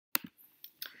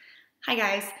Hi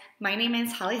guys, my name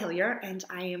is Holly Hillier and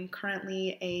I am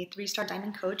currently a 3-star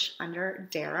diamond coach under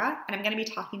Dara, and I'm going to be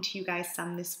talking to you guys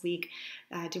some this week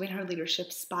doing her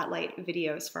leadership spotlight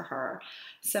videos for her.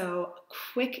 So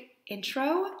quick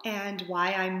intro and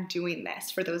why I'm doing this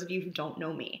for those of you who don't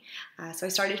know me. So I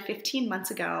started 15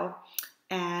 months ago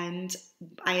and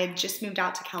I had just moved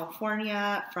out to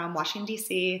California from Washington,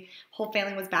 D.C. Whole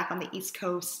family was back on the East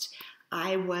Coast.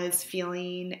 I was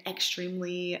feeling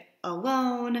extremely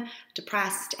alone,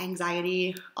 depressed,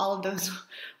 anxiety, all of those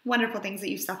wonderful things that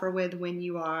you suffer with when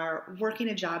you are working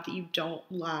a job that you don't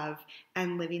love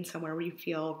and living somewhere where you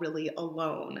feel really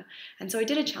alone. And so I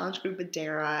did a challenge group with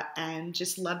Dara and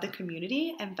just loved the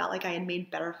community and felt like I had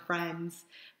made better friends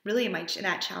really in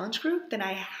that challenge group than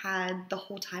I had the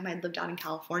whole time I'd lived out in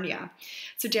California.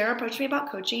 So Dara approached me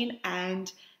about coaching and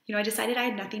I decided I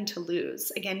had nothing to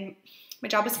lose. Again, my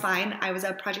job was fine. I was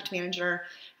a project manager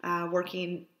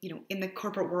working, in the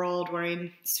corporate world,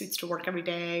 wearing suits to work every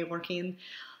day, working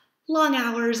long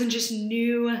hours, and just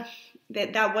knew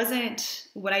that that wasn't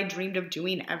what I dreamed of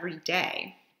doing every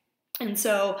day. And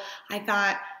so I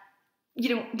thought,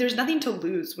 there's nothing to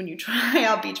lose when you try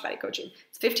out Beachbody coaching.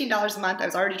 It's $15 a month. I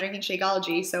was already drinking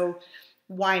Shakeology, so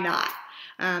why not?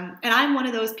 And I'm one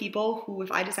of those people who,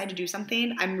 if I decide to do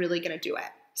something, I'm really going to do it.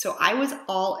 So I was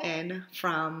all in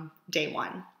from day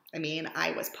one. I mean,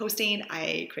 I was posting,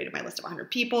 I created my list of 100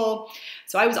 people,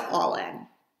 so I was all in.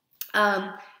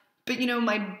 But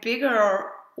my bigger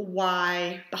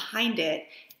why behind it,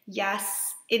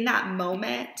 yes, in that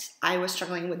moment, I was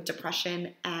struggling with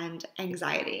depression and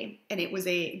anxiety. And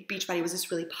Beachbody was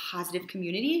this really positive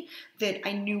community that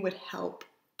I knew would help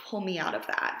pull me out of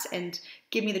that and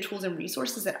give me the tools and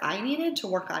resources that I needed to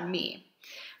work on me.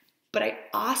 But I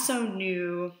also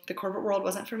knew the corporate world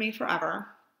wasn't for me forever,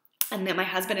 and that my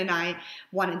husband and I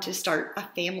wanted to start a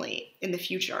family in the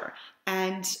future.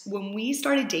 And when we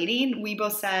started dating, we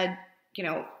both said, we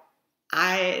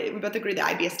both agreed that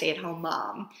I'd be a stay-at-home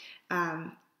mom.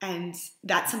 And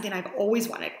that's something I've always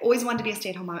wanted. Always wanted to be a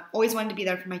stay-at-home mom. Always wanted to be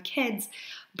there for my kids.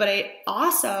 But I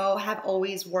also have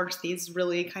always worked these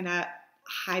really kind of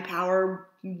high-power,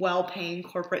 well-paying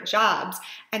corporate jobs.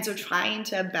 And so trying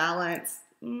to balance,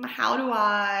 how do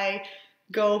I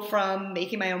go from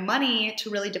making my own money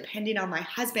to really depending on my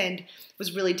husband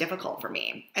was really difficult for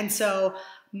me. And so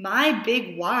my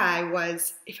big why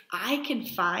was, if I can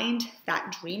find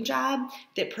that dream job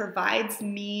that provides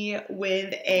me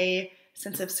with a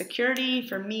sense of security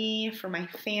for me, for my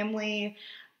family,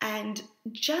 and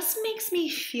just makes me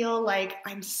feel like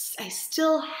I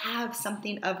still have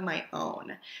something of my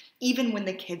own. Even when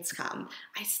the kids come,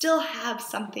 I still have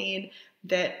something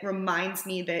that reminds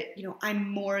me that, I'm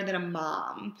more than a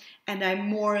mom and I'm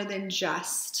more than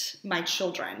just my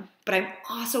children, but I'm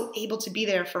also able to be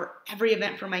there for every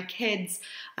event for my kids.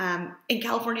 In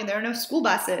California, there are no school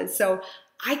buses, so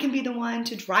I can be the one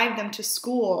to drive them to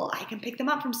school. I can pick them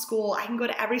up from school. I can go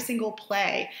to every single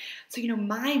play. So,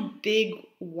 my big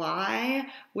why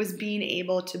was being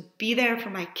able to be there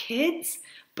for my kids,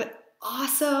 but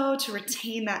also to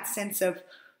retain that sense of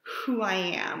who I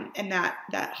am and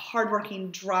that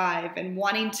hardworking drive and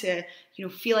wanting to,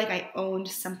 feel like I owned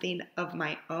something of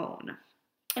my own.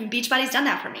 And Beachbody's done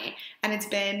that for me, and it's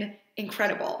been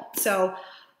incredible. So,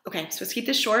 okay, so let's keep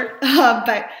this short,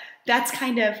 but that's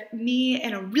kind of me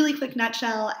in a really quick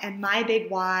nutshell and my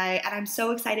big why. And I'm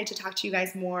so excited to talk to you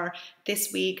guys more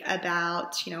this week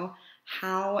about,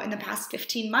 how in the past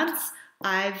 15 months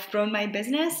I've grown my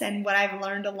business and what I've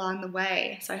learned along the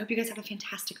way. So I hope you guys have a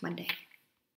fantastic Monday.